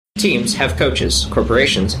Teams have coaches,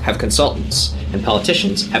 corporations have consultants, and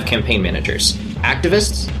politicians have campaign managers.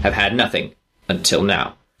 Activists have had nothing until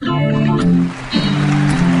now.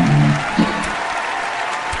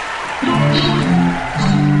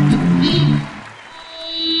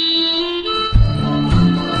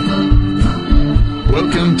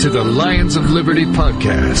 Welcome to the Lions of Liberty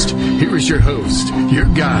podcast. Here is your host, your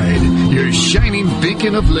guide, your shining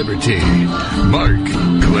beacon of liberty, Mark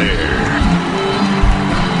Claire.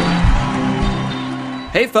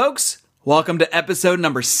 Hey folks, welcome to episode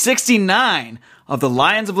number 69 of the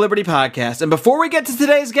Lions of Liberty podcast. And before we get to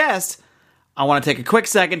today's guest, I want to take a quick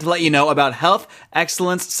second to let you know about Health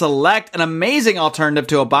Excellence Select, an amazing alternative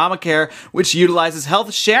to Obamacare, which utilizes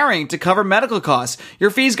health sharing to cover medical costs. Your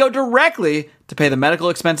fees go directly to pay the medical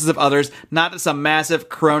expenses of others, not to some massive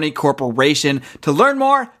crony corporation. To learn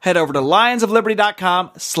more, head over to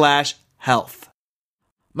lionsofliberty.com/health.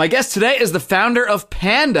 My guest today is the founder of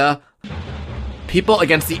Panda, People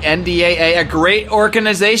Against the NDAA, a great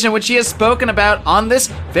organization which he has spoken about on this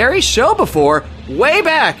very show before, way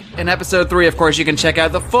back in episode 3. Of course, you can check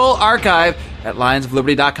out the full archive at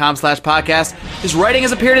lionsofliberty.com/podcast. His writing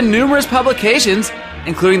has appeared in numerous publications,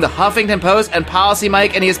 including the Huffington Post and Policy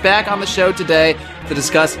Mike, and he is back on the show today to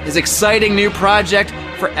discuss his exciting new project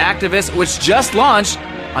for activists, which just launched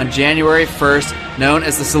on January 1st, known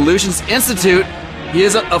as the Solutions Institute. He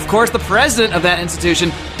is, of course, the president of that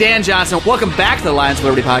institution, Dan Johnson. Welcome back to the Lions of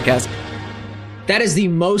Liberty podcast. That is the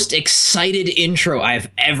most excited intro I've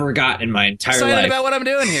ever got in my entire life. Excited about what I'm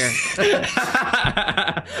doing here.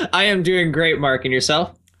 I am doing great, Mark. And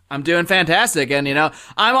yourself? I'm doing fantastic. And,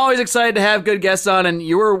 I'm always excited to have good guests on. And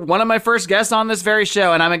you were one of my first guests on this very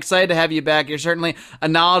show. And I'm excited to have you back. You're certainly a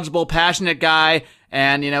knowledgeable, passionate guy.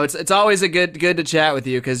 And, it's always a good to chat with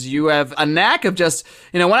you because you have a knack of just,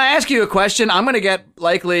 when I ask you a question, I'm going to get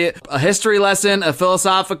likely a history lesson, a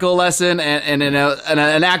philosophical lesson, and an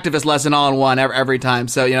activist lesson all in one every time.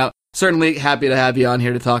 So, certainly happy to have you on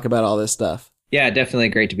here to talk about all this stuff. Yeah, definitely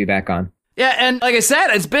great to be back on. Yeah, and like I said,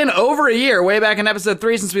 it's been over a year, way back in episode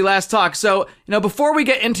 3 since we last talked. So, before we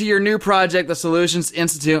get into your new project, the Solutions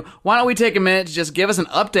Institute, why don't we take a minute to just give us an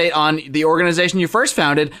update on the organization you first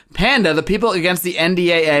founded, Panda, the People Against the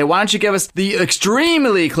NDAA. Why don't you give us the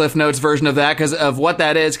extremely Cliff Notes version of that, because of what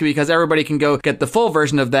that is, because everybody can go get the full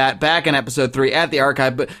version of that back in episode 3 at the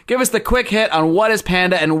archive. But give us the quick hit on what is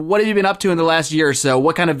Panda and what have you been up to in the last year or so?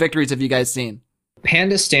 What kind of victories have you guys seen?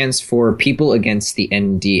 PANDA stands for People Against the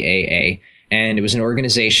NDAA, and it was an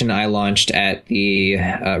organization I launched at the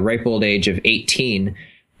ripe old age of 18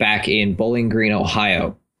 back in Bowling Green,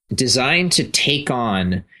 Ohio, designed to take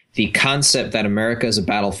on the concept that America is a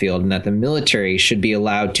battlefield and that the military should be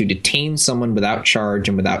allowed to detain someone without charge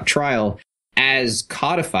and without trial, as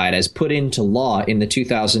codified, as put into law in the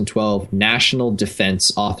 2012 National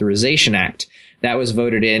Defense Authorization Act. That was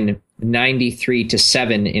voted in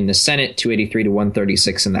 93-7 in the Senate,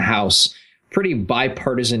 283-136 in the House. Pretty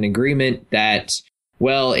bipartisan agreement that,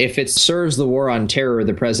 well, if it serves the war on terror,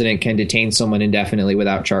 the president can detain someone indefinitely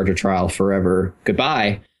without charge or trial forever.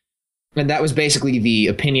 Goodbye. And that was basically the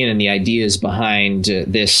opinion and the ideas behind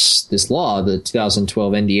this law, the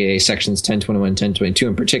 2012 NDAA sections 1021, 1022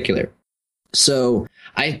 in particular. So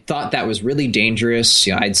I thought that was really dangerous.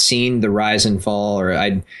 I'd seen the rise and fall, or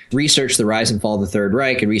I'd researched the rise and fall of the Third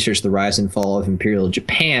Reich and researched the rise and fall of Imperial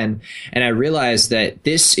Japan. And I realized that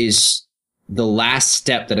this is the last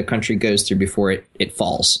step that a country goes through before it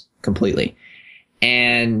falls completely,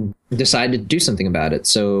 and decided to do something about it.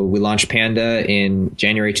 So we launched Panda in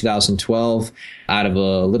January 2012 out of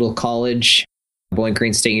a little college, Bowling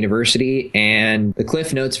Green State University. And the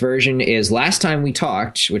Cliff Notes version is last time we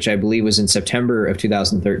talked, which I believe was in September of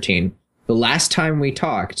 2013. The last time we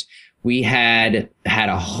talked, we had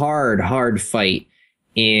a hard fight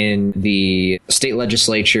in the state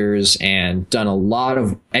legislatures and done a lot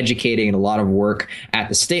of educating and a lot of work at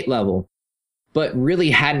the state level, but really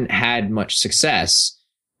hadn't had much success.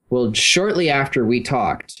 Well, shortly after we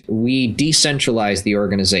talked, we decentralized the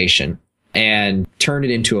organization and turned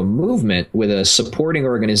it into a movement with a supporting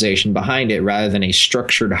organization behind it rather than a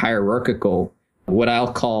structured hierarchical, what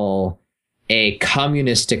I'll call a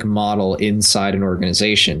communistic model inside an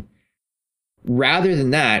organization. Rather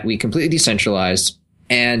than that, we completely decentralized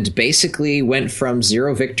and basically went from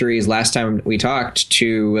 0 victories last time we talked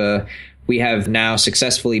to we have now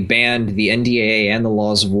successfully banned the NDAA and the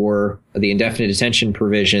laws of war, the indefinite detention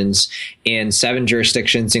provisions, in 7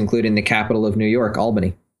 jurisdictions, including the capital of New York,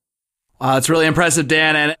 Albany. Wow, it's really impressive,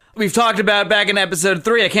 Dan. And we've talked about back in episode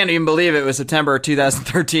 3. I can't even believe it was September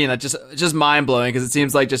 2013. That's just mind blowing because it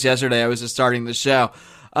seems like just yesterday I was just starting the show.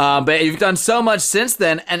 But you've done so much since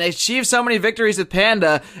then and achieved so many victories with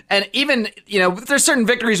Panda. And even, there's certain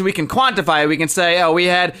victories we can quantify. We can say, oh, we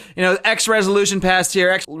had, X resolution passed here,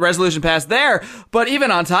 X resolution passed there. But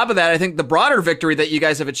even on top of that, I think the broader victory that you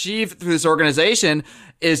guys have achieved through this organization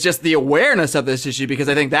is just the awareness of this issue, because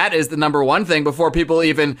I think that is the number one thing before people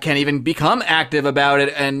can become active about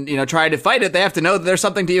it and, try to fight it. They have to know that there's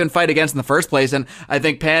something to even fight against in the first place. And I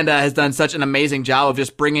think Panda has done such an amazing job of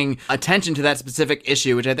just bringing attention to that specific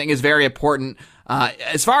issue, which I think is very important.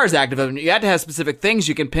 As far as activism, you have to have specific things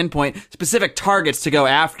you can pinpoint, specific targets to go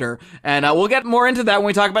after. And we'll get more into that when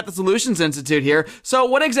we talk about the Solutions Institute here. So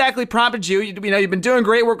what exactly prompted you? You've been doing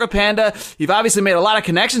great work with Panda. You've obviously made a lot of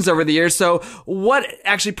connections over the years. So what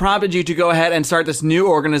actually prompted you to go ahead and start this new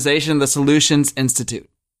organization, the Solutions Institute?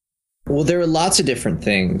 Well, there are lots of different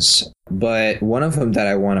things, but one of them that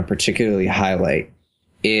I want to particularly highlight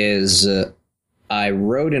is I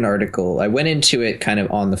wrote an article. I went into it kind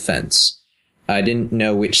of on the fence. I didn't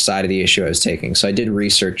know which side of the issue I was taking, so I did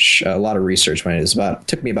research, a lot of research when it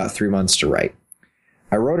took me about 3 months to write.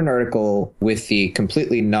 I wrote an article with the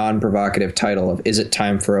completely non-provocative title of "Is it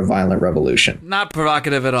time for a violent revolution?" Not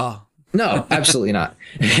provocative at all. No, absolutely not.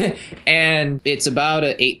 And it's about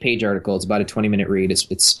an 8-page article. It's about a 20-minute read.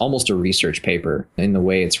 It's almost a research paper in the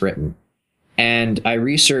way it's written. And I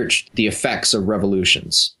researched the effects of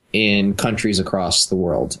revolutions in countries across the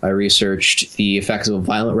world. I researched the effects of a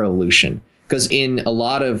violent revolution. Because in a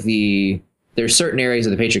lot of there's certain areas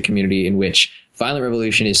of the Patriot community in which violent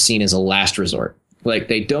revolution is seen as a last resort. Like,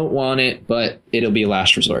 they don't want it, but it'll be a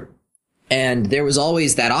last resort. And there was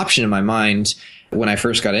always that option in my mind when I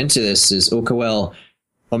first got into this is, okay, well,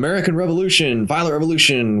 American Revolution, violent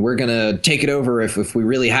revolution, we're going to take it over if we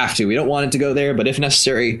really have to. We don't want it to go there, but if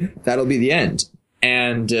necessary, that'll be the end.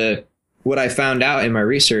 And what I found out in my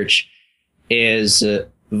research is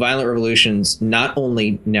violent revolutions not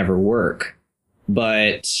only never work,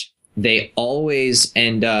 but they always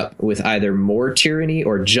end up with either more tyranny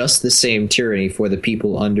or just the same tyranny for the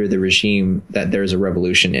people under the regime that there's a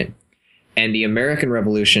revolution in. And the American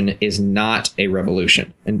Revolution is not a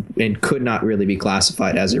revolution and could not really be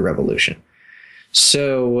classified as a revolution.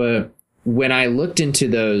 So when I looked into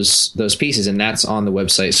those pieces, and that's on the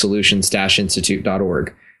website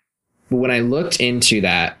solutions-institute.org, when I looked into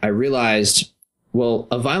that, I realized, well,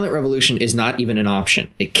 a violent revolution is not even an option.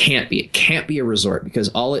 It can't be. It can't be a resort, because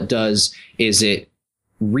all it does is it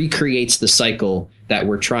recreates the cycle that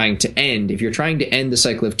we're trying to end. If you're trying to end the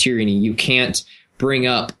cycle of tyranny, you can't bring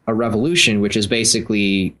up a revolution, which is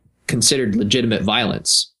basically considered legitimate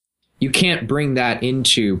violence. You can't bring that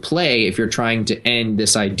into play if you're trying to end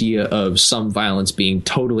this idea of some violence being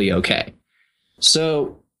totally okay.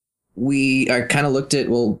 So we are kind of looked at,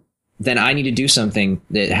 well, then I need to do something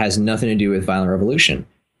that has nothing to do with violent revolution.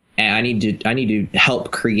 And I need to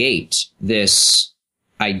help create this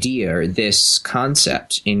idea or this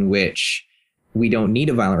concept in which we don't need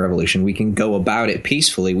a violent revolution. We can go about it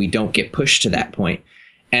peacefully. We don't get pushed to that point.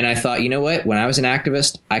 And I thought, you know what? When I was an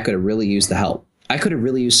activist, I could have really used the help. I could have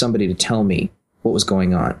really used somebody to tell me what was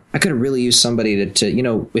going on. I could have really used somebody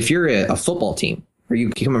to if you're a football team or you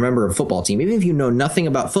become a member of a football team, even if you know nothing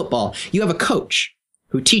about football, you have a coach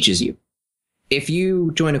who teaches you. If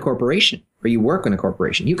you join a corporation or you work in a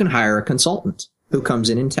corporation, you can hire a consultant who comes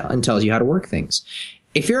in and tells you how to work things.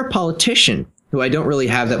 If you're a politician, who I don't really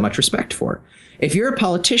have that much respect for, if you're a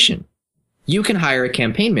politician, you can hire a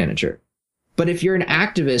campaign manager. But if you're an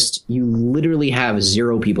activist, you literally have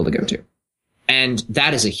 0 people to go to. And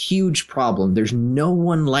that is a huge problem. There's no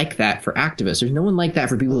one like that for activists. There's no one like that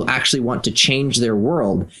for people who actually want to change their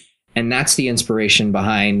world. And that's the inspiration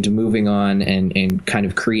behind moving on and kind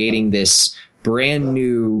of creating this brand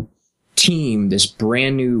new team, this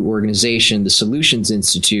brand new organization. The Solutions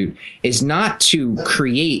Institute is not to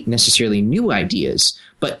create necessarily new ideas,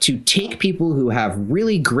 but to take people who have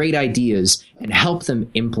really great ideas and help them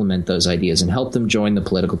implement those ideas and help them join the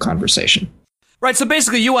political conversation. Right, so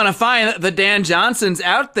basically you want to find the Dan Johnsons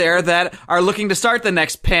out there that are looking to start the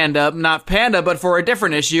next Panda, not Panda, but for a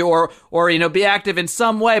different issue, or be active in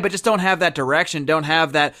some way, but just don't have that direction, don't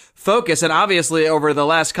have that focus. And obviously over the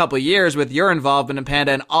last couple of years with your involvement in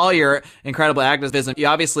Panda and all your incredible activism, you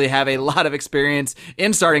obviously have a lot of experience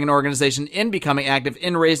in starting an organization, in becoming active,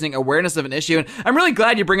 in raising awareness of an issue. And I'm really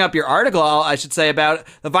glad you bring up your article, I should say, about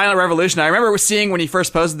the violent revolution. I remember seeing when you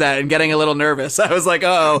first posted that and getting a little nervous. I was like,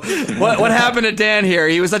 what happened to Dan here?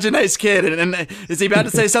 He was such a nice kid, and is he about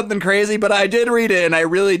to say something crazy? But I did read it, and I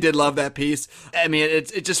really did love that piece. I mean,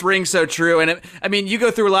 it just rings so true. And you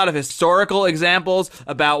go through a lot of historical examples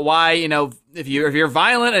about why if you're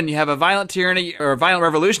violent and you have a violent tyranny or a violent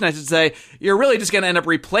revolution, I should say, you're really just going to end up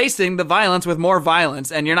replacing the violence with more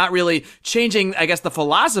violence, and you're not really changing, I guess, the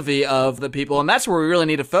philosophy of the people. And that's where we really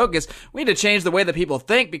need to focus. We need to change the way that people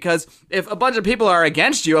think, because if a bunch of people are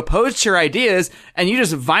against you, opposed to your ideas, and you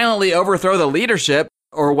just violently overthrow the leadership,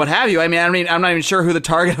 or what have you. I mean, I'm not even sure who the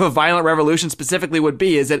target of a violent revolution specifically would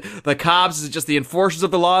be. Is it the cops? Is it just the enforcers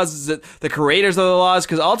of the laws? Is it the creators of the laws?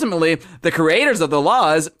 Because ultimately, the creators of the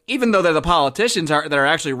laws, even though they're the politicians that are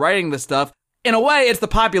actually writing this stuff, in a way, it's the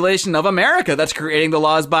population of America that's creating the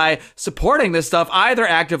laws by supporting this stuff, either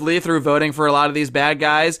actively through voting for a lot of these bad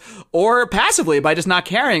guys, or passively by just not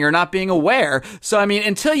caring or not being aware. So, I mean,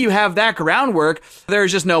 until you have that groundwork,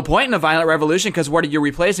 there's just no point in a violent revolution, because what are you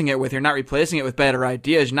replacing it with? You're not replacing it with better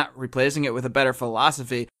ideas. You're not replacing it with a better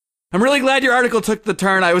philosophy. I'm really glad your article took the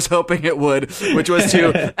turn I was hoping it would, which was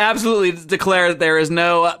to absolutely declare that there is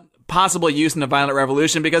no possible use in a violent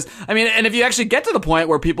revolution, because, I mean, and if you actually get to the point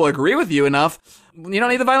where people agree with you enough, you don't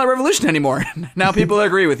need the violent revolution anymore. Now people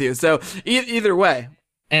agree with you. So either way.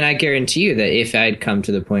 And I guarantee you that if I'd come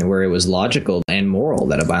to the point where it was logical and moral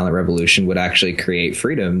that a violent revolution would actually create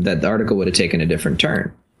freedom, that the article would have taken a different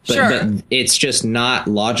turn. But it's just not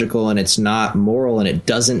logical, and it's not moral, and it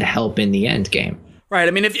doesn't help in the end game. Right.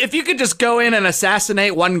 I mean, if you could just go in and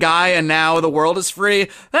assassinate one guy and now the world is free,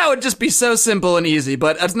 that would just be so simple and easy.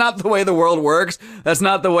 But that's not the way the world works. That's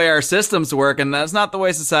not the way our systems work. And that's not the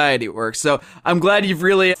way society works. So I'm glad you've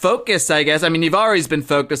really focused, I guess. I mean, you've always been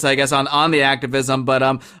focused, I guess, on the activism. But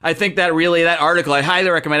I think that really, that article, I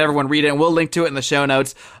highly recommend everyone read it. And we'll link to it in the show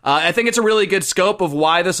notes. I think it's a really good scope of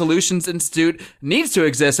why the Solutions Institute needs to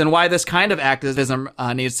exist and why this kind of activism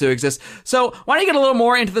needs to exist. So why don't you get a little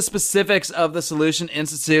more into the specifics of the Solution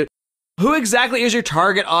Institute? Who exactly is your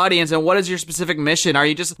target audience, and what is your specific mission? Are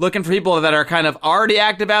you just looking for people that are kind of already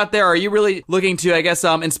active out there, or are you really looking to, I guess,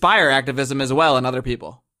 inspire activism as well in other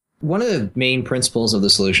people? One of the main principles of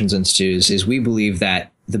the Solutions Institute is we believe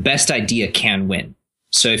that the best idea can win.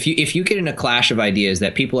 So if you get in a clash of ideas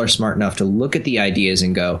that people are smart enough to look at the ideas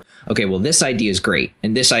and go, okay, well, this idea is great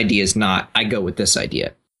and this idea is not, I go with this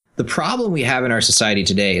idea. The problem we have in our society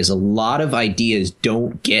today is a lot of ideas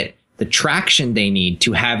don't get the traction they need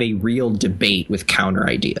to have a real debate with counter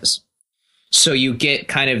ideas. So you get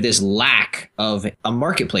kind of this lack of a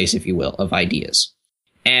marketplace, if you will, of ideas.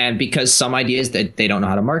 And because some ideas that they don't know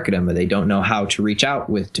how to market them, or they don't know how to reach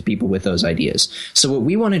out to people with those ideas. So what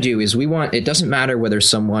we want to do is it doesn't matter whether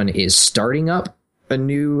someone is starting up a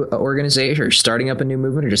new organization or starting up a new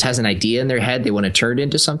movement, or just has an idea in their head they want to turn it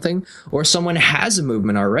into something, or someone has a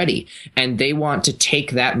movement already and they want to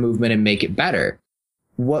take that movement and make it better.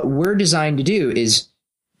 What we're designed to do is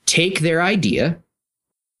take their idea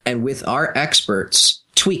and with our experts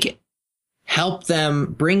tweak it, help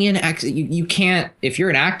them bring in. You can't, if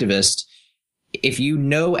you're an activist, if you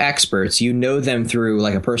know experts, you know them through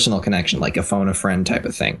like a personal connection, like a phone a friend type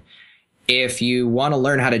of thing. If you want to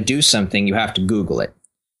learn how to do something, you have to Google it.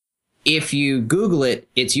 If you Google it,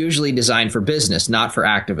 it's usually designed for business, not for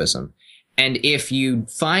activism. And if you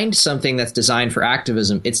find something that's designed for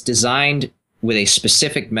activism, it's designed with a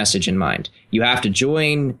specific message in mind. You have to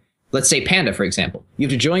join, let's say Panda, for example. You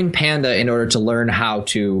have to join Panda in order to learn how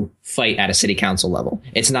to fight at a city council level.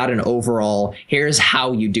 It's not an overall, here's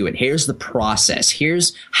how you do it. Here's the process.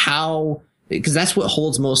 Here's how, because that's what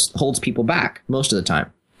holds people back most of the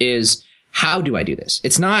time, is how do I do this?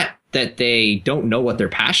 It's not that they don't know what they're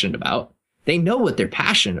passionate about. They know what they're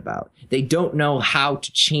passionate about. They don't know how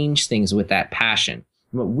to change things with that passion.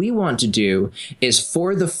 What we want to do is,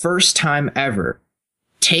 for the first time ever,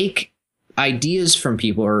 take ideas from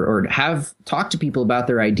people or have talk to people about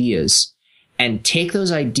their ideas and take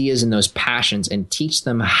those ideas and those passions and teach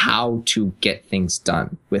them how to get things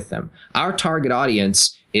done with them. Our target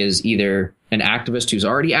audience is either an activist who's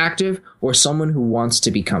already active or someone who wants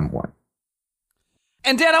to become one.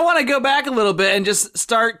 And Dan, I want to go back a little bit and just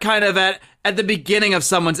start kind of at the beginning of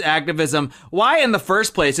someone's activism. Why in the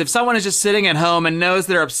first place, if someone is just sitting at home and knows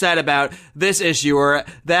they're upset about this issue or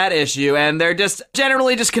that issue, and they're just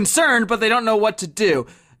generally just concerned, but they don't know what to do.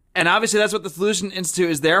 And obviously that's what the Solution Institute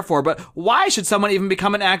is there for. But why should someone even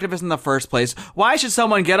become an activist in the first place? Why should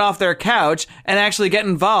someone get off their couch and actually get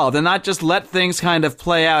involved and not just let things kind of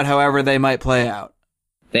play out however they might play out?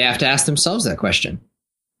 They have to ask themselves that question.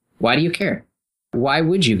 Why do you care? Why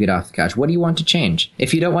would you get off the couch? What do you want to change?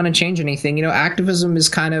 If you don't want to change anything, activism is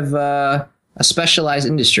kind of a specialized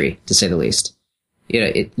industry, to say the least.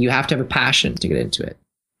 You have to have a passion to get into it.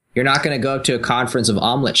 You're not going to go to a conference of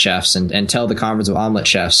omelet chefs and tell the conference of omelet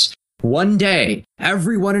chefs, One day,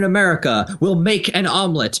 everyone in America will make an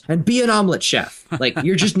omelet and be an omelet chef. Like,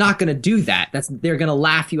 you're just not going to do that. They're going to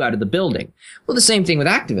laugh you out of the building. Well, the same thing with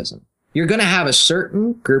activism. You're going to have a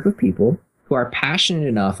certain group of people who are passionate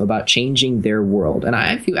enough about changing their world. And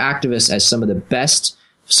I view activists as some of the best,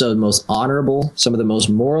 so the most honorable, some of the most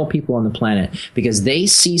moral people on the planet, because they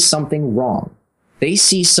see something wrong. They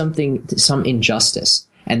see some injustice,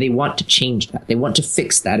 and they want to change that. They want to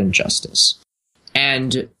fix that injustice.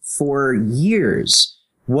 And for years,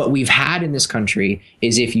 what we've had in this country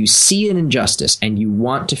is if you see an injustice and you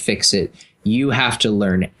want to fix it, you have to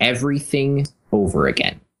learn everything over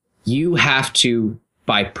again. You have to,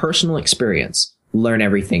 by personal experience, learn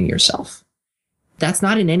everything yourself. That's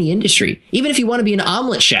not in any industry. Even if you want to be an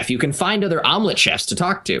omelet chef, you can find other omelet chefs to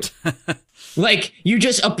talk to. Like, you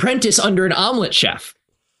just apprentice under an omelet chef.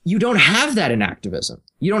 You don't have that in activism.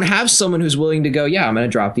 You don't have someone who's willing to go, yeah, I'm going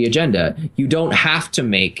to drop the agenda. You don't have to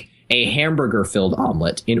make a hamburger-filled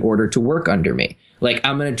omelet in order to work under me. Like,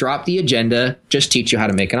 I'm going to drop the agenda, just teach you how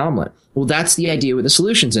to make an omelet. Well, that's the idea with the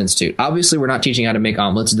Solutions Institute. Obviously, we're not teaching how to make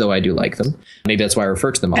omelets, though I do like them. Maybe that's why I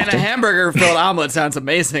refer to them often. And a hamburger-filled omelet sounds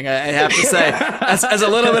amazing, I have to say. As a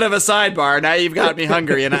little bit of a sidebar, now you've got me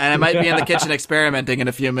hungry, and I might be in the kitchen experimenting in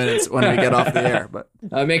a few minutes when we get off the air. But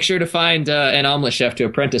make sure to find an omelet chef to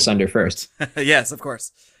apprentice under first. Yes, of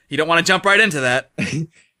course. You don't want to jump right into that.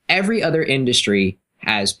 Every other industry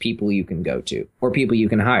has people you can go to, or people you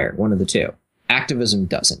can hire, one of the two. Activism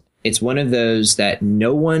doesn't. It's one of those that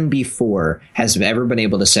no one before has ever been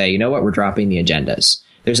able to say, you know what, we're dropping the agendas.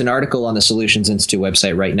 There's an article on the Solutions Institute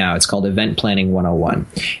website right now. It's called Event Planning 101.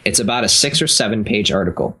 It's about a 6 or 7 page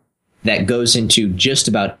article that goes into just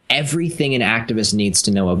about everything an activist needs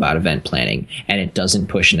to know about event planning, and it doesn't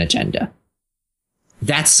push an agenda.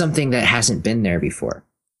 That's something that hasn't been there before.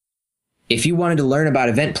 If you wanted to learn about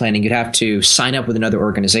event planning, you'd have to sign up with another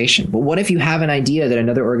organization. But what if you have an idea that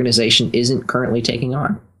another organization isn't currently taking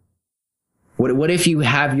on? What if you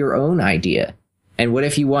have your own idea? And what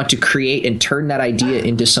if you want to create and turn that idea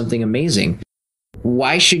into something amazing?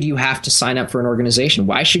 Why should you have to sign up for an organization?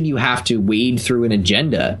 Why should you have to wade through an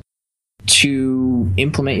agenda to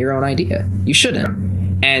implement your own idea? You shouldn't.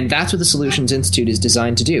 And that's what the Solutions Institute is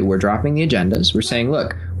designed to do. We're dropping the agendas. We're saying,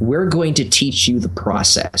 look, we're going to teach you the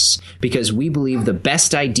process because we believe the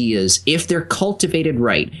best ideas, if they're cultivated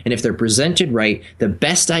right and if they're presented right, the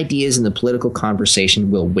best ideas in the political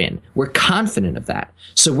conversation will win. We're confident of that.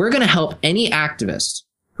 So we're going to help any activist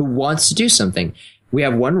who wants to do something. We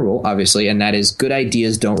have one rule, obviously, and that is good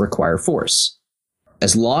ideas don't require force.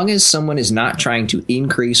 As long as someone is not trying to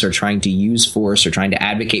increase or trying to use force or trying to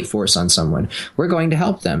advocate force on someone, we're going to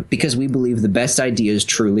help them because we believe the best ideas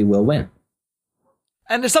truly will win.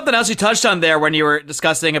 And there's something else you touched on there when you were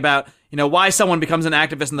discussing about, why someone becomes an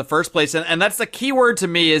activist in the first place. And that's the key word to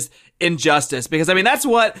me is injustice, because that's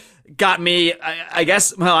what got me, I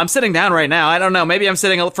guess, well, I'm sitting down right now. I don't know. Maybe I'm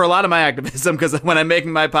sitting for a lot of my activism because when I'm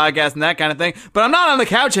making my podcast and that kind of thing, but I'm not on the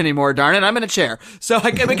couch anymore, darn it. I'm in a chair. So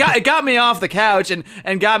it got me off the couch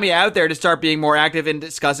and got me out there to start being more active in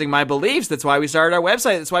discussing my beliefs. That's why we started our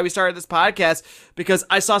website. That's why we started this podcast, because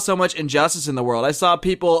I saw so much injustice in the world. I saw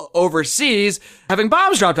people overseas having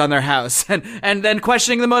bombs dropped on their house and then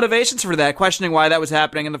questioning the motivations for that, questioning why that was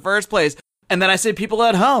happening in the first place. And then I see people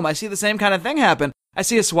at home. I see the same kind of thing happen. I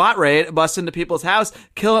see a SWAT raid bust into people's house,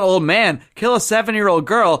 kill an old man, kill a 7-year-old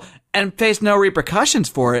girl, and face no repercussions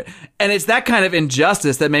for it. And it's that kind of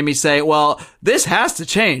injustice that made me say, well, this has to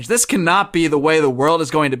change. This cannot be the way the world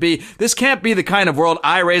is going to be. This can't be the kind of world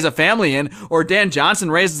I raise a family in or Dan Johnson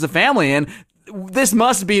raises a family in. This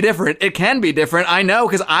must be different. It can be different. I know,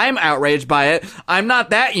 because I'm outraged by it. I'm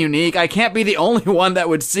not that unique. I can't be the only one that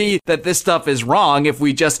would see that this stuff is wrong if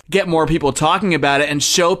we just get more people talking about it and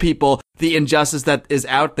show people the injustice that is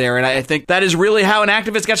out there. And I think that is really how an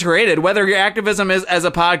activist gets created, whether your activism is as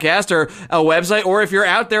a podcast or a website, or if you're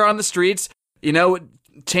out there on the streets,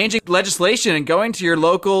 changing legislation and going to your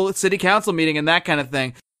local city council meeting and that kind of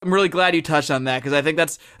thing. I'm really glad you touched on that, because I think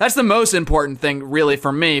that's the most important thing really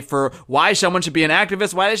for me, for why someone should be an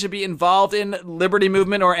activist, why they should be involved in liberty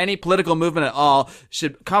movement or any political movement at all,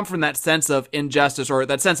 should come from that sense of injustice, or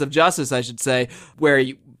that sense of justice, I should say, where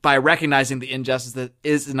by recognizing the injustice that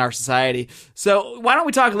is in our society. So why don't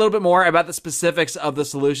we talk a little bit more about the specifics of the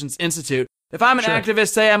Solutions Institute? If I'm an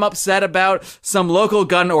activist, say I'm upset about some local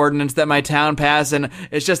gun ordinance that my town passed, and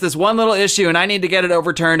it's just this one little issue and I need to get it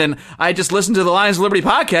overturned, and I just listened to the Lions of Liberty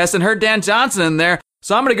podcast and heard Dan Johnson in there,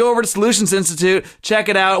 so I'm going to go over to Solutions Institute, check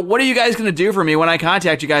it out. What are you guys going to do for me when I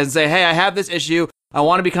contact you guys and say, hey, I have this issue, I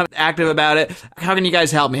want to become active about it. How can you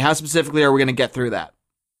guys help me? How specifically are we going to get through that?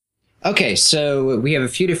 Okay, so we have a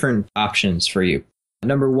few different options for you.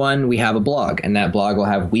 Number one, we have a blog, and that blog will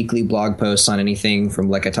have weekly blog posts on anything from,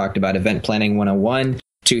 like I talked about, Event Planning 101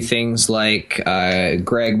 to things like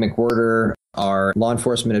Greg McWhorter, our law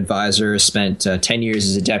enforcement advisor, spent 10 years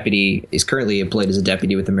as a deputy, is currently employed as a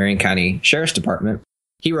deputy with the Marion County Sheriff's Department.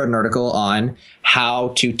 He wrote an article on how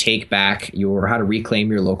to take back how to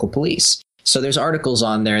reclaim your local police. So there's articles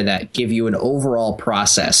on there that give you an overall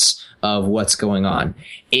process of what's going on.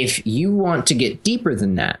 If you want to get deeper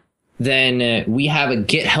than that, then we have a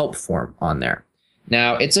get help form on there.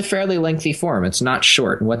 Now, it's a fairly lengthy form. It's not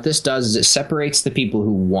short. And what this does is it separates the people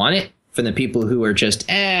who want it from the people who are just,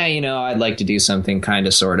 I'd like to do something kind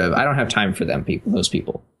of, sort of. I don't have time for those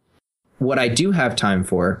people. What I do have time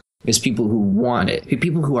for is people who want it,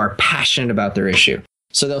 people who are passionate about their issue.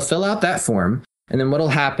 So they'll fill out that form, and then what'll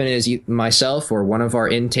happen is myself or one of our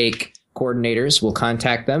intake coordinators will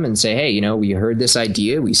contact them and say, hey, we heard this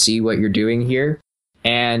idea, we see what you're doing here,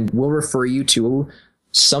 and we'll refer you to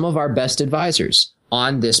some of our best advisors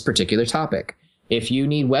on this particular topic. If you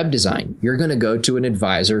need web design, you're going to go to an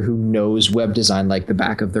advisor who knows web design like the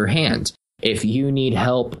back of their hand. If you need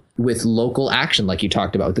help with local action, like you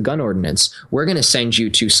talked about with the gun ordinance, we're going to send you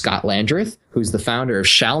to Scott Landreth, who's the founder of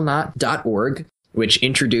shallnot.org, which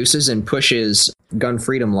introduces and pushes gun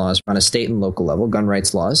freedom laws on a state and local level, gun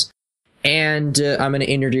rights laws. And I'm going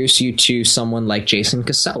to introduce you to someone like Jason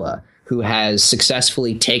Casella, who has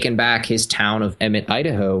successfully taken back his town of Emmett,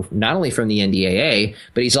 Idaho, not only from the NDAA,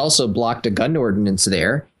 but he's also blocked a gun ordinance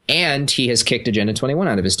there, and he has kicked Agenda 21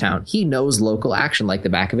 out of his town. He knows local action like the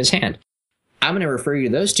back of his hand. I'm going to refer you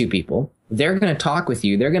to those two people. They're going to talk with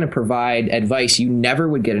you. They're going to provide advice you never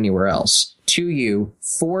would get anywhere else to you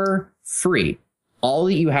for free. All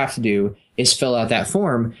that you have to do is fill out that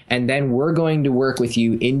form, and then we're going to work with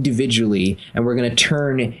you individually, and we're going to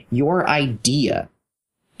turn your idea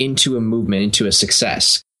into a movement, into a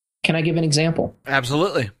success. Can I give an example?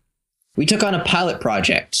 Absolutely. We took on a pilot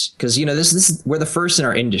project because, this is we're the first in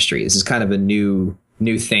our industry. This is kind of a new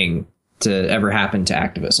thing to ever happen to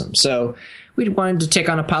activism. So we wanted to take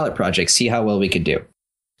on a pilot project, see how well we could do.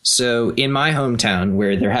 So in my hometown,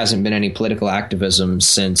 where there hasn't been any political activism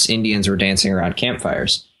since Indians were dancing around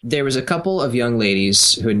campfires, there was a couple of young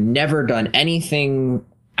ladies who had never done anything,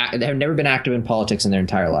 have never been active in politics in their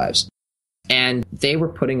entire lives. And they were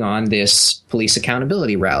putting on this police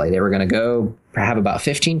accountability rally. They were going to go have about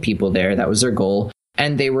 15 people there. That was their goal.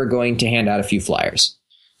 And they were going to hand out a few flyers.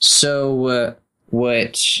 So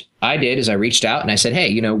what I did is I reached out and I said,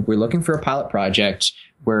 hey, we're looking for a pilot project.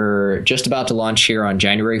 We're just about to launch here on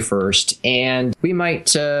January 1st, and we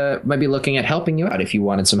might be looking at helping you out if you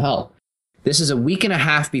wanted some help. This is a week and a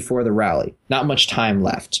half before the rally. Not much time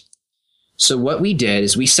left. So what we did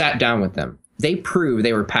is we sat down with them. They proved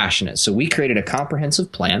they were passionate. So we created a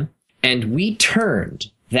comprehensive plan, and we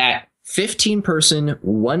turned that 15-person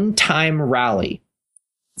one-time rally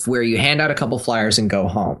where you hand out a couple flyers and go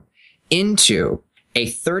home into a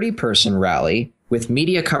 30-person rally with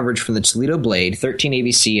media coverage from the Toledo Blade, 13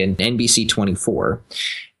 ABC, and NBC 24.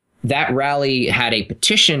 That rally had a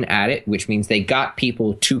petition at it, which means they got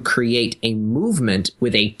people to create a movement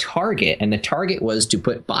with a target. And the target was to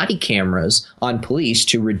put body cameras on police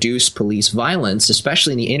to reduce police violence,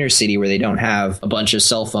 especially in the inner city where they don't have a bunch of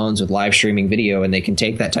cell phones with live streaming video and they can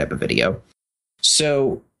take that type of video.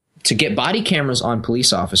 So to get body cameras on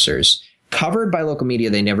police officers, covered by local media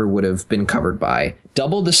they never would have been covered by,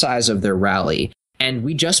 doubled the size of their rally. And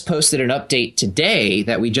we just posted an update today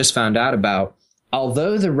that we just found out about.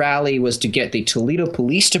 Although the rally was to get the Toledo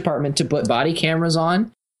Police Department to put body cameras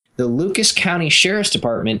on, the Lucas County Sheriff's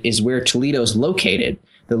Department is where Toledo's located.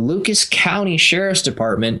 The Lucas County Sheriff's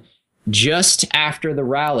Department, just after the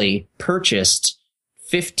rally, purchased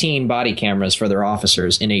 15 body cameras for their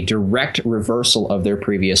officers in a direct reversal of their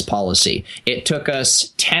previous policy. It took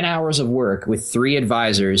us 10 hours of work with 3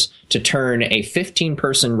 advisors to turn a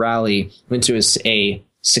 15-person rally into a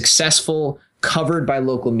successful, covered by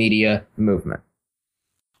local media movement.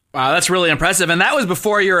 Wow, that's really impressive. And that was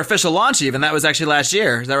before your official launch even. That was actually last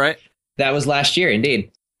year. Is that right? That was last year,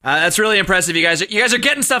 indeed. That's really impressive. You guys are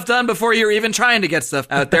getting stuff done before you're even trying to get stuff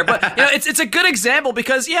out there. But it's a good example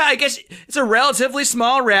because I guess it's a relatively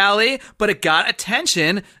small rally, but it got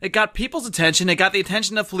attention. It got people's attention. It got the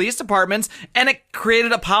attention of police departments, and it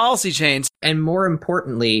created a policy change. And more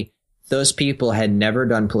importantly, those people had never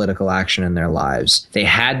done political action in their lives. They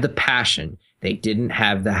had the passion. They didn't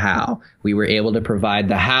have the how. We were able to provide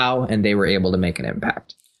the how, and they were able to make an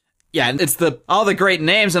impact. Yeah, and it's all the great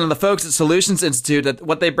names and the folks at Solutions Institute, that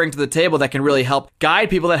what they bring to the table that can really help guide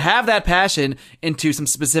people that have that passion into some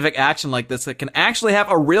specific action like this that can actually have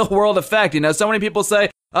a real world effect. So many people say,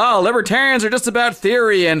 oh, libertarians are just about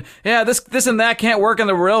theory, and yeah, this and that can't work in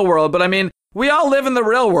the real world. But I mean, we all live in the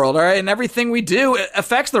real world, all right? And everything we do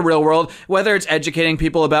affects the real world, whether it's educating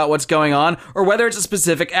people about what's going on or whether it's a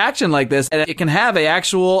specific action like this. And it can have an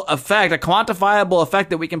actual effect, a quantifiable effect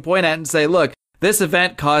that we can point at and say, look, this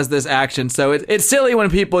event caused this action. So it's silly when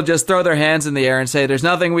people just throw their hands in the air and say, there's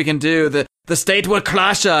nothing we can do. The state will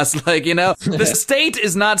crush us. Like, the state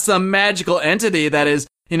is not some magical entity that is,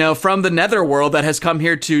 from the netherworld that has come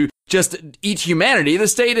here to just eat humanity. The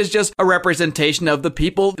state is just a representation of the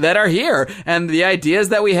people that are here and the ideas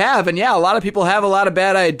that we have. And yeah, a lot of people have a lot of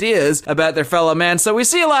bad ideas about their fellow man. So we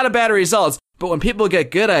see a lot of bad results. But when people get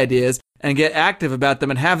good ideas and get active about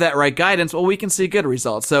them and have that right guidance, well, we can see good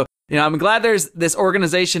results. So, I'm glad there's this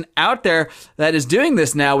organization out there that is doing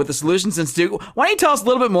this now with the Solutions Institute. Why don't you tell us a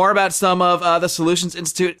little bit more about some of the Solutions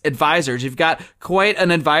Institute advisors? You've got quite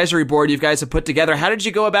an advisory board you guys have put together. How did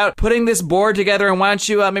you go about putting this board together? And why don't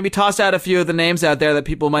you maybe toss out a few of the names out there that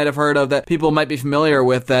people might have heard of, that people might be familiar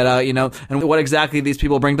with, that, and what exactly these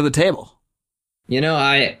people bring to the table?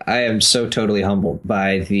 I am so totally humbled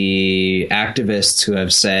by the activists who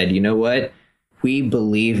have said, you know what? We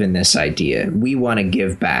believe in this idea. We want to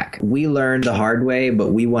give back. We learned the hard way, but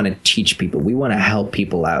we want to teach people. We want to help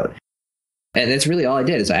people out. And that's really all I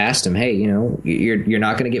did is I asked them, hey, you're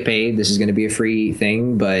not going to get paid. This is going to be a free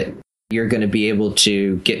thing, but you're going to be able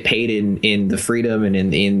to get paid in the freedom and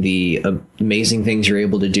in the amazing things you're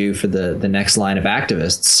able to do for the next line of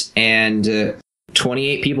activists. And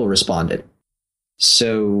 28 people responded.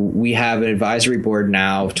 So we have an advisory board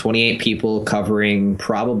now of 28 people covering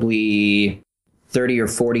probably 30 or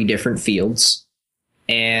 40 different fields.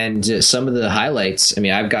 And some of the highlights,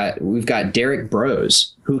 we've got Derek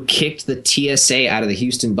Bros, who kicked the TSA out of the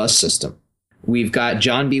Houston bus system. We've got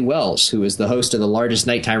John B. Wells, who is the host of the largest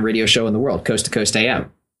nighttime radio show in the world, Coast to Coast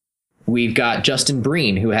AM. We've got Justin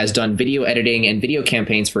Breen, who has done video editing and video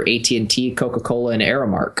campaigns for AT&T, Coca-Cola, and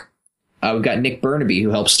Aramark. We've got Nick Burnaby, who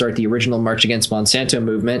helped start the original March Against Monsanto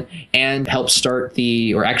movement and helped started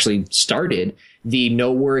the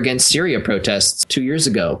No War Against Syria protests 2 years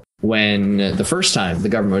ago, when the first time the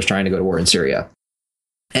government was trying to go to war in Syria.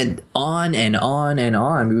 And on and on and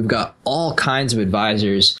on. We've got all kinds of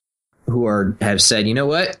advisors who have said, you know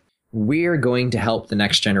what? We're going to help the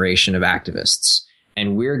next generation of activists,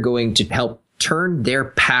 and we're going to help turn their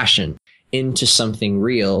passion into something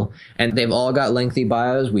real. And they've all got lengthy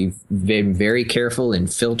bios. We've been very careful in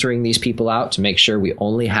filtering these people out to make sure we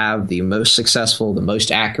only have the most successful, the most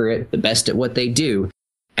accurate, the best at what they do.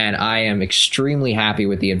 And I am extremely happy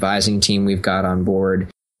with the advising team we've got on board.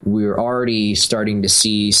 We're already starting to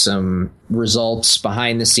see some results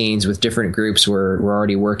behind the scenes with different groups we're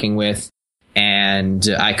already working with. And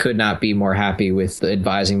I could not be more happy with the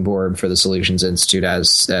advising board for the Solutions Institute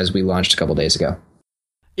as we launched a couple days ago.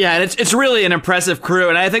 Yeah, and it's really an impressive crew.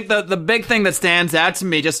 And I think the big thing that stands out to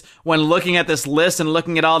me just when looking at this list and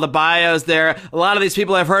looking at all the bios there, a lot of these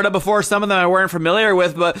people I've heard of before, some of them I weren't familiar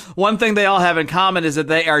with, but one thing they all have in common is that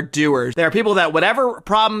they are doers. They are people that whatever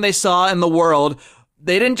problem they saw in the world,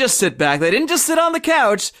 they didn't just sit back. They didn't just sit on the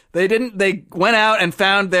couch. They went out and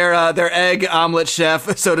found their egg omelet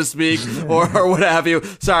chef, so to speak, or what have you.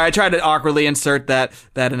 Sorry, I tried to awkwardly insert that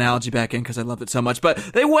analogy back in because I loved it so much. But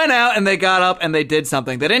they went out and they got up and they did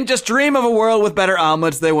something. They didn't just dream of a world with better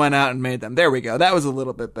omelets. They went out and made them. There we go. That was a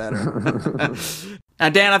little bit better. Now,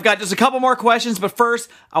 Dan, I've got just a couple more questions, but first,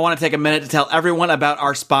 I want to take a minute to tell everyone about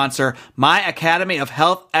our sponsor, My Academy of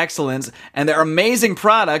Health Excellence, and their amazing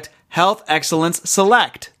product, Health Excellence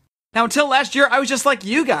Select. Now, until last year, I was just like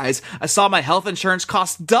you guys. I saw my health insurance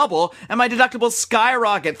cost double and my deductibles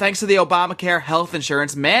skyrocket thanks to the Obamacare health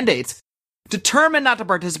insurance mandates. Determined not to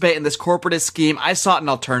participate in this corporatist scheme, I sought an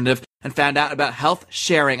alternative and found out about health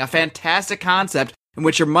sharing, a fantastic concept in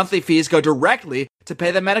which your monthly fees go directly to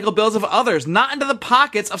pay the medical bills of others, not into the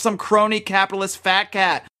pockets of some crony capitalist fat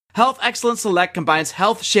cat. Health Excellence Select combines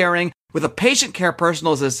health sharing with a patient care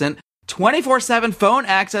personal assistant, 24/7 phone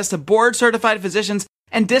access to board-certified physicians,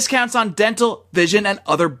 and discounts on dental, vision, and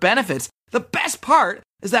other benefits. The best part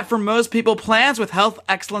is that for most people, plans with Health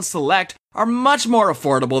Excellence Select are much more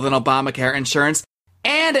affordable than Obamacare insurance,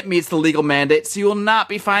 and it meets the legal mandate, so you will not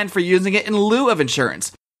be fined for using it in lieu of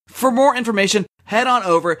insurance. For more information, head on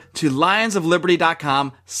over to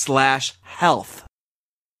lionsofliberty.com/health.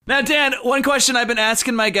 Now, Dan, one question I've been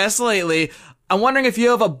asking my guests lately, I'm wondering if you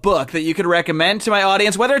have a book that you could recommend to my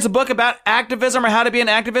audience, whether it's a book about activism or how to be an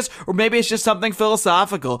activist, or maybe it's just something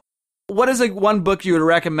philosophical. What is one book you would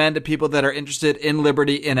recommend to people that are interested in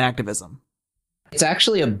liberty in activism? It's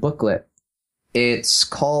actually a booklet. It's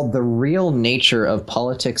called The Real Nature of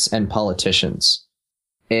Politics and Politicians.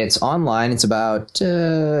 It's online. It's about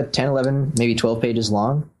 10, 11, maybe 12 pages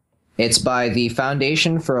long. It's by the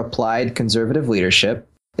Foundation for Applied Conservative Leadership.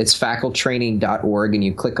 It's facultraining.org, and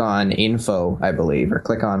you click on info, I believe, or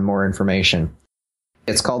click on more information.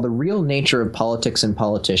 It's called The Real Nature of Politics and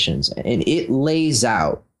Politicians, and it lays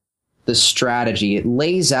out the strategy. It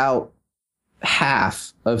lays out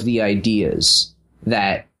half of the ideas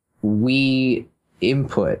that we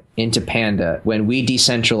input into Panda when we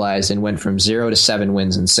decentralized and went from 0 to 7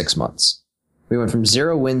 wins in 6 months. We went from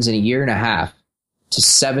 0 wins in a year and a half to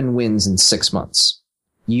 7 wins in 6 months,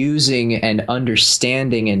 using and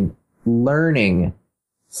understanding and learning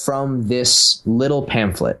from this little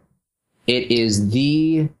pamphlet. It is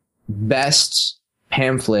the best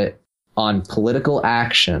pamphlet on political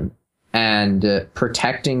action and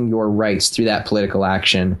protecting your rights through that political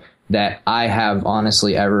action that I have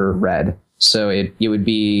honestly ever read. So it would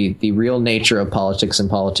be The Real Nature of Politics and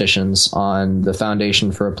Politicians on the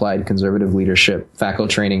Foundation for Applied Conservative Leadership,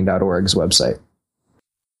 facultraining.org's website.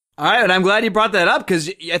 All right, and I'm glad you brought that up because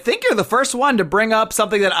I think you're the first one to bring up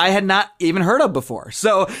something that I had not even heard of before.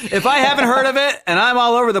 So if I haven't heard of it and I'm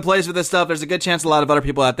all over the place with this stuff, there's a good chance a lot of other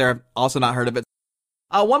people out there have also not heard of it.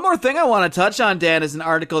 One more thing I want to touch on, Dan, is an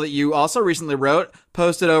article that you also recently wrote,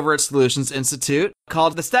 posted over at Solutions Institute,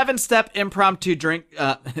 called The 7-Step Impromptu Drink...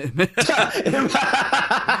 Continue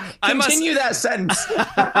that sentence.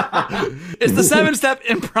 It's the 7-Step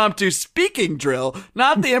Impromptu Speaking Drill,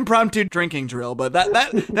 not the impromptu drinking drill, but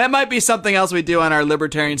that might be something else we do on our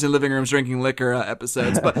Libertarians in Living Rooms Drinking Liquor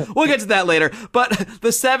episodes, but we'll get to that later. But the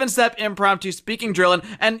 7-Step Impromptu Speaking Drill,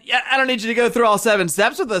 and I don't need you to go through all 7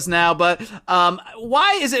 steps with us now, but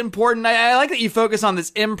why is it important? I like that you focus on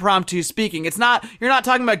this impromptu speaking. You're not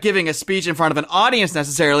talking about giving a speech in front of an audience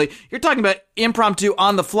necessarily. You're talking about impromptu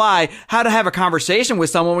on the fly, how to have a conversation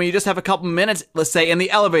with someone when you just have a couple minutes, let's say in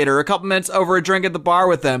the elevator, or a couple minutes over a drink at the bar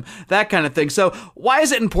with them, that kind of thing. So why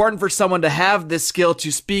is it important for someone to have this skill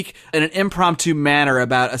to speak in an impromptu manner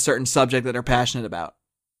about a certain subject that they're passionate about?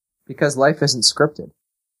 Because life isn't scripted.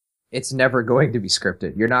 It's never going to be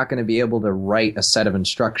scripted. You're not going to be able to write a set of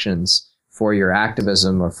instructions for your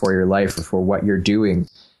activism or for your life or for what you're doing.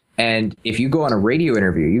 And if you go on a radio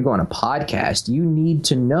interview, you go on a podcast, you need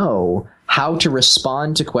to know how to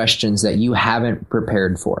respond to questions that you haven't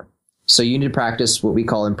prepared for. So you need to practice what we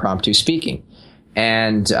call impromptu speaking.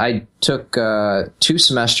 And I took 2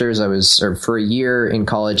 semesters. For a year in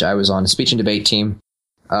college, I was on a speech and debate team.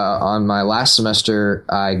 On my last semester,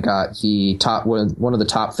 I got one of the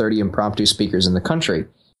top 30 impromptu speakers in the country.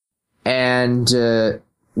 And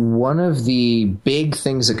one of the big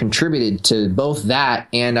things that contributed to both that,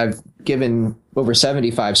 and I've given over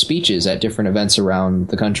 75 speeches at different events around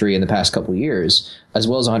the country in the past couple of years, as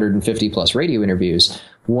well as 150 plus radio interviews.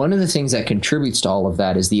 One of the things that contributes to all of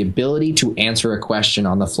that is the ability to answer a question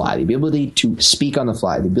on the fly, the ability to speak on the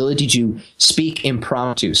fly, the ability to speak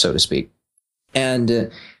impromptu, so to speak. And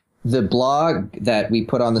the blog that we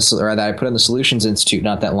put on that I put on the Solutions Institute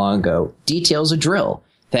not that long ago details a drill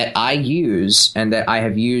that I use and that I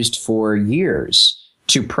have used for years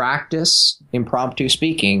to practice impromptu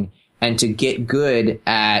speaking and to get good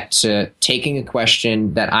at taking a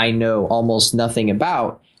question that I know almost nothing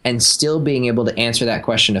about and still being able to answer that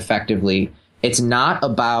question effectively. It's not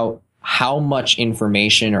about how much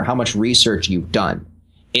information or how much research you've done.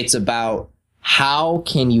 It's about how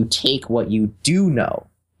can you take what you do know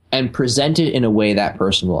and present it in a way that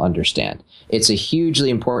person will understand. It's a hugely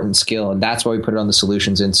important skill, and that's why we put it on the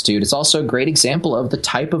Solutions Institute. It's also a great example of the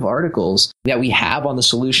type of articles that we have on the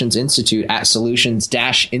Solutions Institute at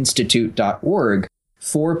solutions-institute.org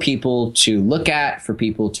for people to look at, for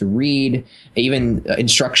people to read, even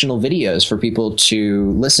instructional videos for people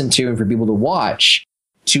to listen to and for people to watch,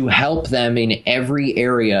 to help them in every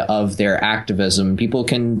area of their activism. People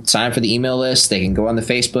can sign up for the email list. They can go on the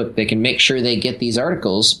Facebook. They can make sure they get these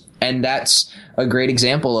articles. And that's a great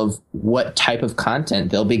example of what type of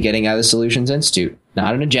content they'll be getting out of the Solutions Institute.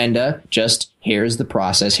 Not an agenda, just here's the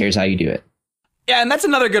process. Here's how you do it. Yeah, and that's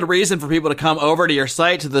another good reason for people to come over to your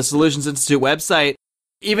site, to the Solutions Institute website.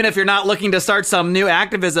 Even if you're not looking to start some new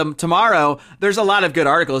activism tomorrow, there's a lot of good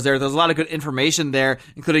articles there. There's a lot of good information there,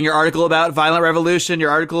 including your article about violent revolution,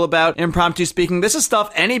 your article about impromptu speaking. This is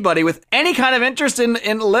stuff anybody with any kind of interest in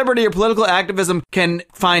liberty or political activism can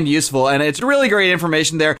find useful. And it's really great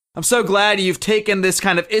information there. I'm so glad you've taken this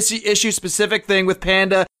kind of issue-specific thing with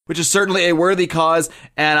Panda, which is certainly a worthy cause,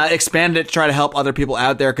 and expanded it to try to help other people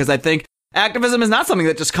out there, because I think activism is not something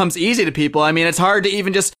that just comes easy to people. I mean, it's hard to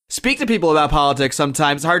even just speak to people about politics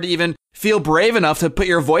sometimes. It's hard to even feel brave enough to put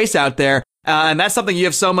your voice out there. And that's something you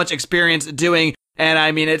have so much experience doing And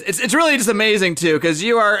I mean, it's really just amazing, too, because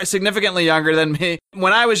you are significantly younger than me.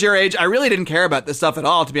 When I was your age, I really didn't care about this stuff at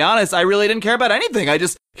all. To be honest, I really didn't care about anything. I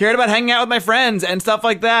just cared about hanging out with my friends and stuff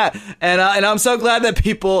like that. And I'm so glad that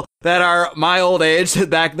people that are my old age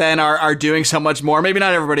back then are doing so much more. Maybe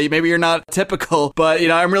not everybody. Maybe you're not typical. But,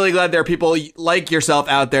 I'm really glad there are people like yourself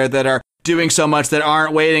out there that are doing so much that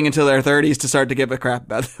aren't waiting until their 30s to start to give a crap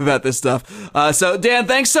about this stuff. So, Dan,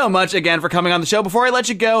 thanks so much again for coming on the show. Before I let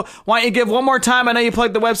you go, why don't you give one more time? I know you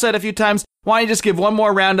plugged the website a few times. Why don't you just give one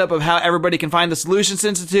more roundup of how everybody can find the Solutions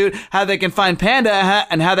Institute, how they can find Panda,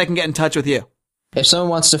 and how they can get in touch with you? If someone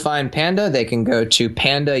wants to find Panda, they can go to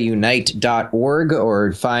pandaunite.org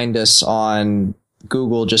or find us on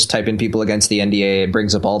Google. Just type in People Against the NDAA. It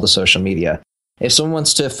brings up all the social media. If someone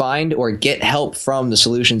wants to find or get help from the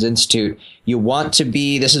Solutions Institute,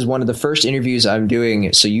 this is one of the first interviews I'm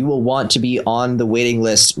doing, so you will want to be on the waiting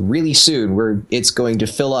list really soon, where it's going to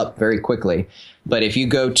fill up very quickly. But if you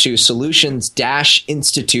go to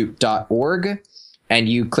solutions-institute.org and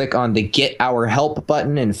you click on the Get Our Help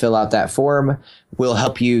button and fill out that form, we'll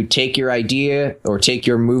help you take your idea or take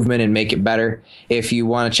your movement and make it better. If you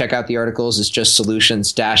want to check out the articles, it's just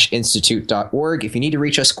solutions-institute.org. If you need to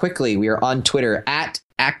reach us quickly, we are on Twitter at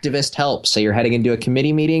ActivistHelp. So you're heading into a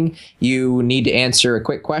committee meeting, you need to answer a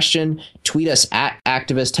quick question, tweet us at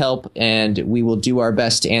ActivistHelp, and we will do our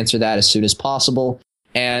best to answer that as soon as possible.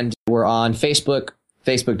 And we're on Facebook,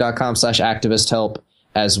 facebook.com/activisthelp,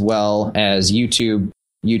 as well as YouTube,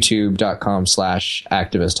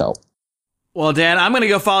 youtube.com/activisthelp. Well, Dan, I'm going to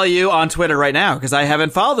go follow you on Twitter right now because I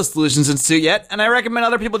haven't followed the Solutions Institute yet, and I recommend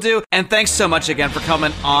other people do. And thanks so much again for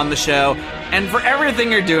coming on the show and for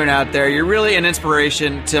everything you're doing out there. You're really an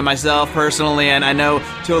inspiration to myself personally, and I know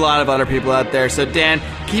to a lot of other people out there. So, Dan,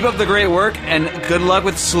 keep up the great work, and good luck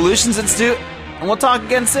with Solutions Institute, and we'll talk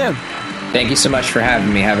again soon. Thank you so much for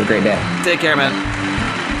having me. Have a great day. Take care, man.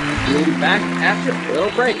 We'll be back after a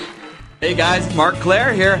little break. Hey guys, Mark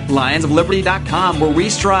Claire here, lionsofliberty.com, where we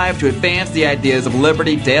strive to advance the ideas of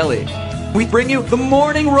liberty daily. We bring you the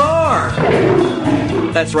Morning Roar!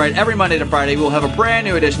 That's right, every Monday to Friday we'll have a brand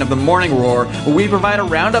new edition of the Morning Roar, where we provide a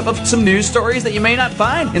roundup of some news stories that you may not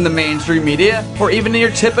find in the mainstream media or even in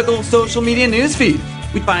your typical social media newsfeed.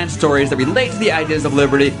 We find stories that relate to the ideas of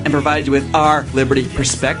liberty and provide you with our liberty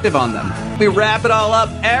perspective on them. We wrap it all up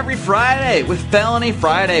every Friday with Felony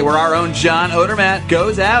Friday, where our own John Odermatt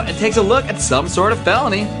goes out and takes a look at some sort of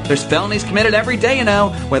felony. There's felonies committed every day,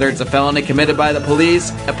 whether it's a felony committed by the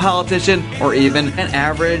police, a politician, or even an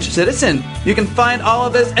average citizen. You can find all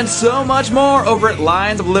of this and so much more over at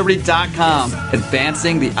lionsofliberty.com,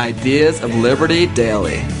 advancing the ideas of liberty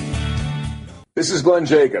daily. This is Glenn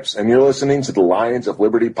Jacobs, and you're listening to the Lions of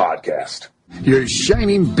Liberty podcast. Your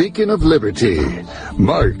shining beacon of liberty,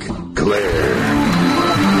 Mark Claire.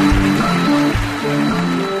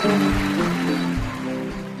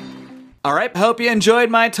 All right, hope you enjoyed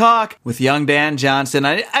my talk with young Dan Johnson.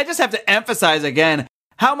 I just have to emphasize again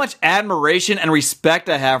how much admiration and respect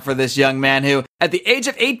I have for this young man who, at the age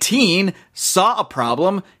of 18, saw a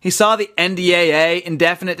problem. He saw the NDAA,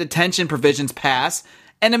 indefinite detention provisions, pass,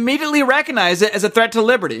 and immediately recognized it as a threat to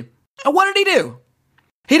liberty. And what did he do?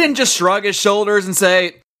 He didn't just shrug his shoulders and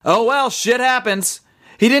say, oh well, shit happens.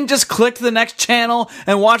 He didn't just click to the next channel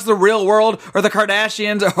and watch The Real World or The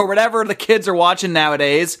Kardashians or whatever the kids are watching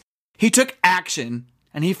nowadays. He took action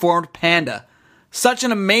and he formed Panda, such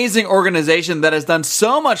an amazing organization that has done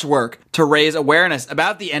so much work to raise awareness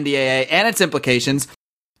about the NDAA and its implications.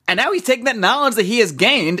 And now he's taking that knowledge that he has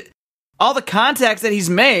gained, all the contacts that he's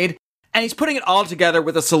made, and he's putting it all together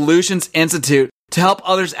with a Solutions Institute to help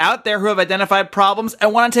others out there who have identified problems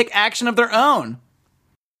and want to take action of their own.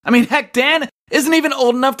 I mean, heck, Dan isn't even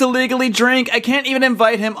old enough to legally drink. I can't even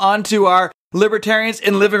invite him onto our Libertarians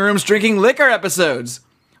in Living Rooms Drinking Liquor episodes,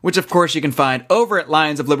 which of course you can find over at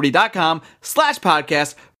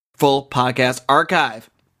lionsofliberty.com/podcast, full podcast archive.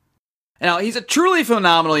 Now, he's a truly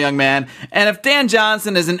phenomenal young man, and if Dan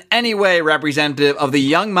Johnson is in any way representative of the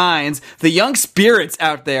young minds, the young spirits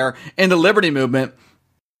out there in the liberty movement,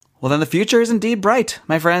 well, then the future is indeed bright,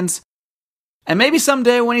 my friends. And maybe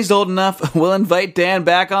someday when he's old enough, we'll invite Dan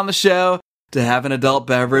back on the show to have an adult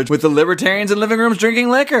beverage with the Libertarians in Living Rooms Drinking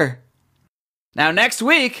Liquor. Now, next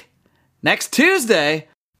Tuesday,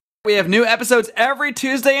 we have new episodes every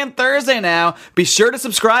Tuesday and Thursday now. Be sure to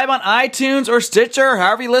subscribe on iTunes or Stitcher or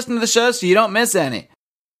however you listen to the show so you don't miss any.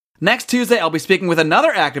 Next Tuesday, I'll be speaking with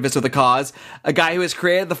another activist with a cause, a guy who has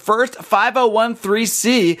created the first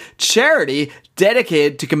 501(c) charity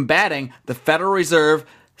dedicated to combating the Federal Reserve,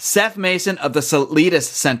 Seth Mason of the Salidas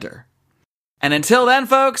Center. And until then,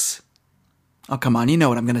 folks, oh, come on, you know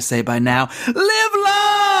what I'm going to say by now. Live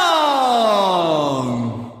long!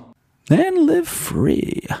 and live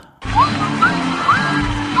free.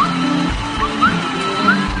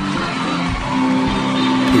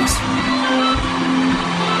 Peace.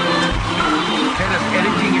 Head of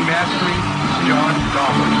editing and mastering, John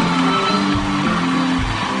Goblin.